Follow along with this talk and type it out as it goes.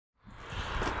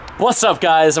What's up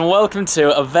guys, and welcome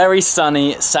to a very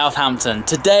sunny Southampton.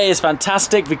 Today is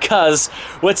fantastic because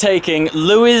we're taking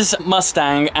Louis'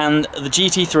 Mustang and the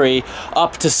GT3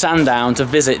 up to Sandown to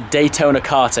visit Daytona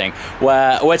karting,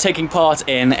 where we're taking part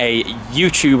in a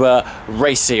YouTuber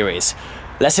race series.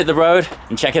 Let's hit the road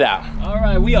and check it out.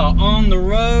 Alright, we are on the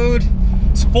road.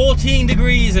 It's 14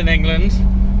 degrees in England.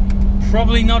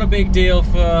 Probably not a big deal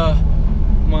for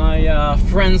my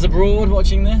friends abroad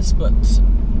watching this, but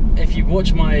if you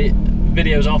watch my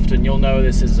videos often, you'll know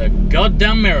this is a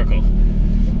goddamn miracle.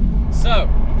 So,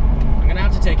 I'm gonna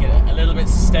have to take it a little bit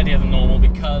steadier than normal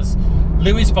because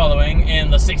Louis is following in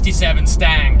the 67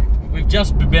 Stang. We've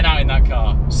just been out in that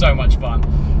car. So much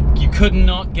fun. You could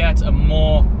not get a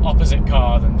more opposite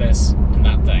car than this in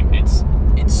that thing. It's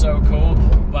so cool,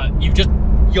 but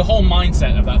your whole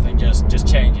mindset of that thing just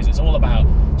changes. It's all about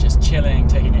just chilling,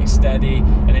 taking it steady,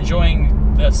 and enjoying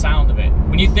the sound of it.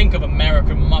 When you think of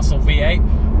American muscle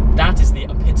V8, that is the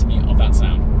epitome of that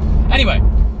sound. Anyway,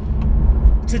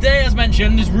 today, as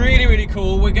mentioned, is really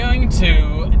cool. We're going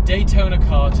to Daytona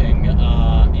karting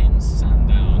in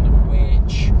Sandown,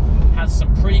 which has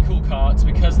some pretty cool karts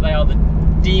because they are the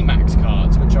D-Max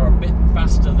karts, which are a bit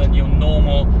faster than your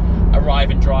normal arrive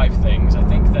and drive things. I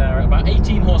think they're about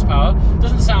 18 horsepower.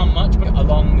 Doesn't sound much, but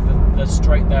along the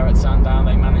straight there at Sandown,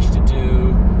 they managed to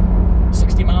do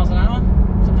 60 miles an hour,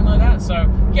 something like that. So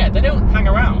yeah, they don't hang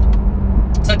around.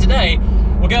 So today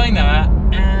we're going there,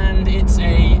 and it's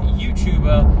a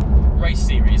YouTuber race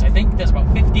series. I think there's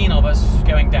about 15 of us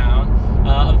going down.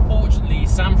 Unfortunately,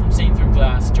 Sam from Seen Through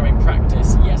Glass during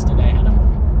practice yesterday had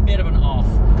a bit of an off,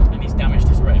 and he's damaged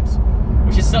his ribs,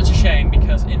 which is such a shame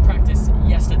because in practice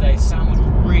yesterday Sam was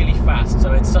really fast.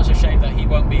 So it's such a shame that he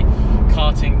won't be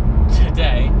karting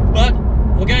today. But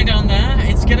we're going down there.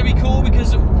 It's going to be cool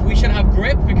because we should have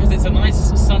grip because it's a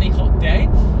nice sunny hot day.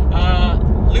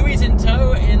 Louis is in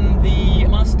tow in the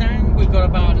Mustang. We've got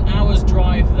about an hour's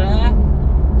drive there.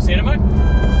 See you in a moment.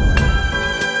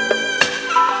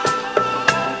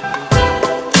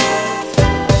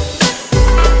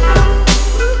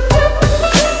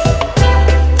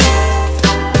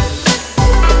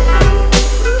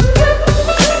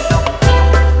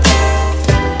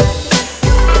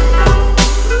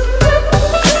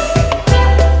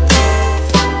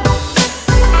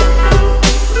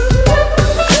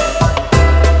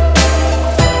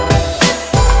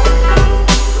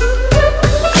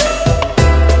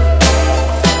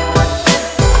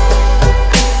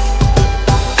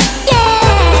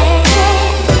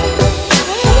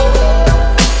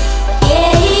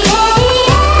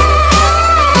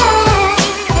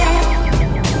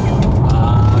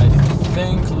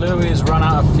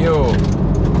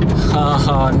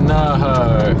 Oh no!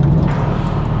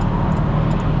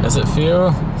 Is it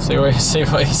fuel? See what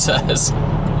he says.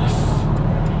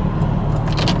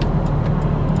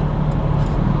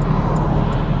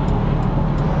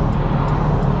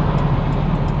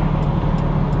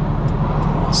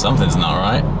 Something's not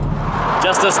right.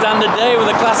 Just a standard day with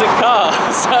a classic car.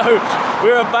 So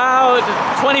we're about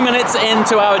 20 minutes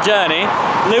into our journey.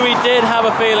 Louis did have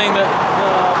a feeling that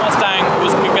the Mustang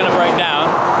was going to break down.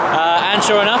 And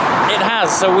sure enough, it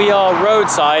has. So we are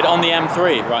roadside on the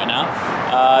M3 right now.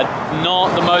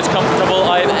 Not the most comfortable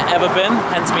I've ever been,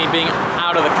 hence me being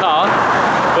out of the car.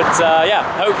 But yeah,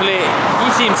 hopefully he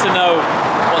seems to know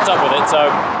what's up with it.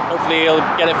 So hopefully he'll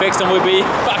get it fixed and we'll be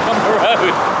back on the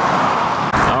road.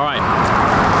 All right,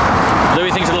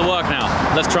 Louis thinks it'll work now.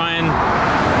 Let's try and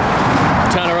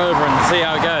turn her over and see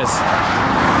how it goes.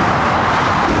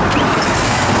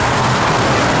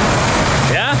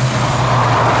 Yeah?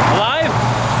 Alive?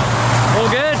 All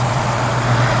good?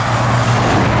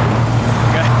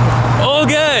 Okay. All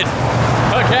good!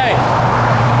 Okay.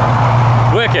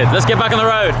 Wicked. Let's get back on the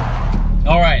road.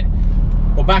 Alright.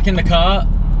 We're back in the car.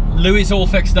 Louis all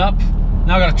fixed up.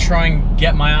 Now I've got to try and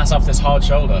get my ass off this hard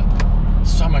shoulder.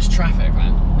 So much traffic,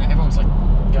 man. Everyone's like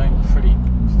going pretty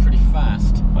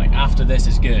fast. Like after this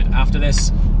is good. After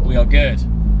this, we are good.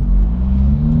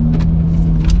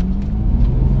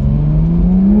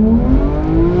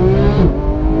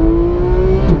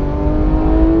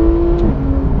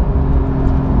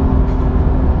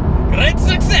 Great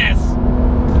success!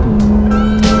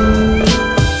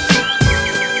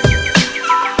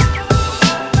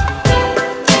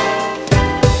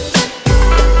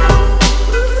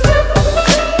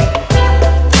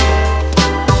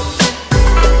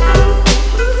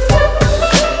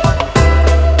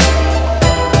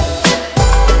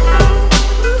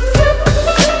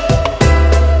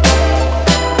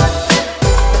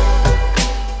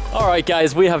 Alright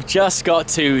guys, we have just got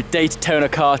to Daytona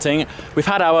karting. We've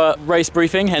had our race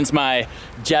briefing, hence my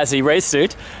jazzy race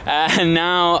suit. And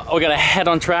now we're gonna head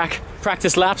on track,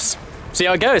 practice laps, see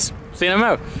how it goes. See you in a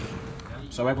mo.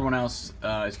 So everyone else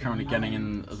is currently getting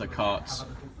in the karts.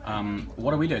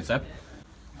 What are we doing, Seb?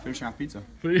 Finishing our pizza.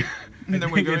 And then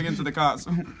we're going into the karts.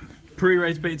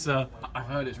 Pre-race pizza. I've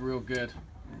heard it's real good.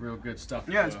 Real good stuff.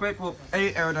 Yeah, it's great for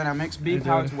A, aerodynamics, B,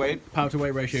 power to weight. Power to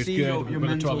weight ratio is C, good. your We've got a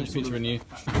mental 12-inch pizza in you.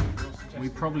 We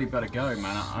probably better go,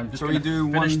 man. I'm just So going we do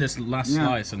to finish one, this last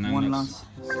slice and then one let's...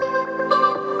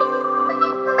 last.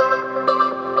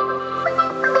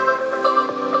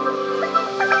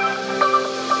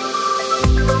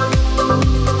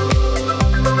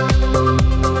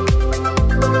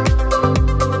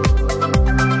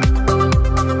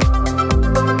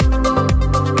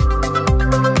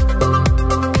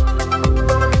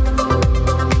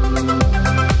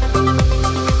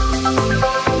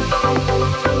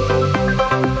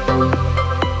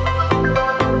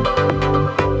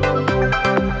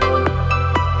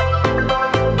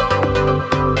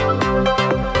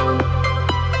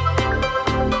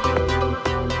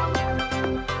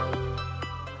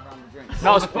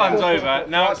 Not as fun's over.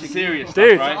 Now it's serious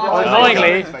Dude, stuff, right?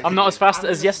 annoyingly, I'm not as fast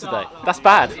as yesterday. That's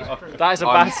bad. That is a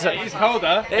bad... It is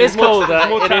colder. It is colder.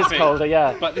 More It is traffic. colder,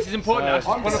 yeah. But this is important now. It's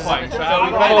qualifying. So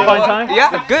Qualifying time?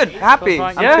 Yeah, good, happy.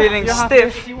 I'm feeling you're happy?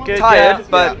 stiff, Good, tired, yeah.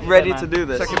 but Yeah, ready man. to do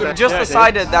this. We've just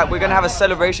decided that we're going to have a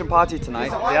celebration party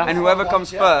tonight, and whoever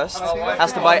comes first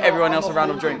has to buy everyone else a round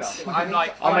of drinks.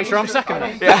 I'll make sure I'm second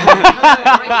then.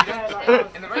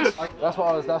 That's what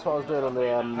I was doing on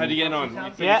the. how do you get on?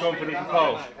 You feel confident for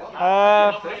pole?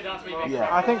 Yeah,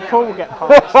 I think Paul will get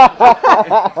past.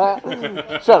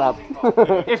 Shut up.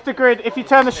 If you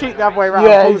turn the sheet the other way around.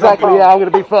 Yeah, exactly. Yeah, I'm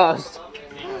going to be first.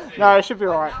 No, it should be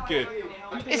alright. Good.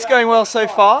 It's going well so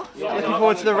far. Looking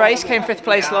forward to the race. Came 5th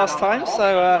place last time,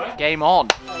 so game on.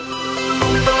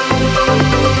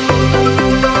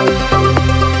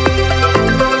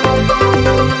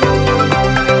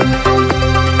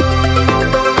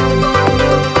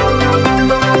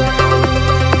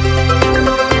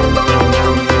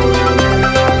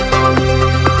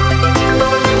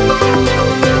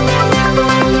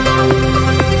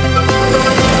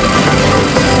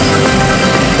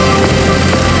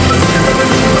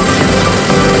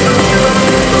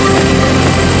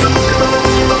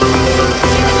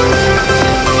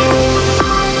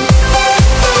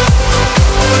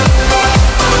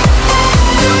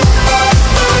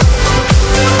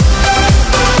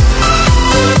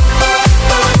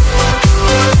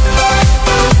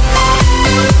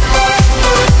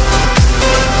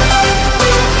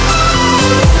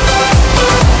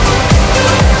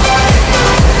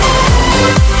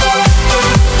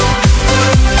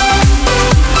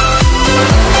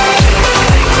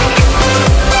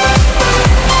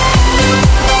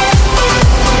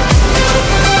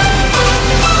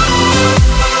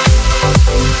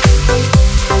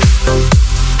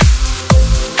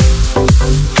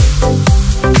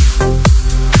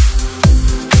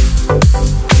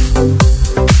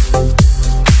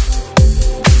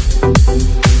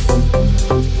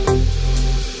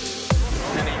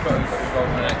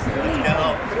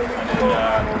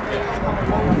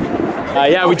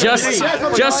 Yeah, we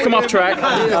just come off track.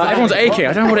 Everyone's aching.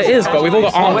 I don't know what it is, but we've all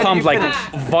got arm pump like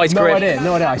vice grip.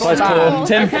 No idea. Vice core.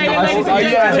 Tim?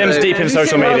 Tim's deep in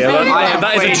social media.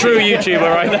 That is a true YouTuber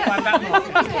right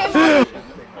there.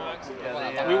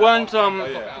 We weren't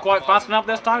quite fast enough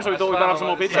this time, so we thought we'd have some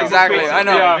more pizza. Exactly, I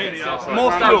know.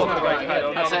 More fuel.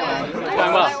 That's it.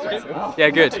 Going well. Yeah,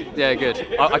 good. Yeah, good.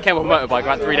 I came on a motorbike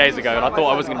about 3 days ago, and I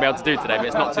thought I wasn't going to be able to do today, but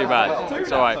it's not too bad.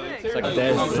 It's all right. It's like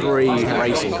There's 3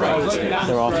 racing drivers here.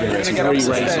 There are 3 racing. 3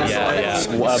 races. Yeah.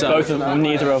 Both of them,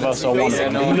 neither of us are one of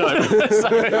them. No.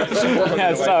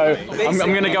 so I'm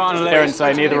going to go on there and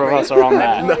say neither of us are on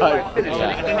there. No.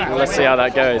 Yeah. Let's see how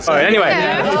that goes. All right, anyway,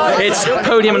 it's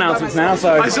podium announcements now,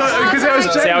 so see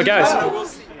how it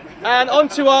goes. And on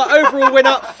to our overall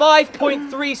winner,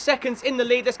 5.3 seconds in the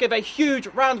lead. Let's give a huge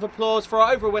round of applause for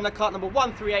our overall winner, kart number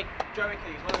 138, Joey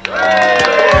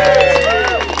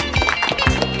Keys.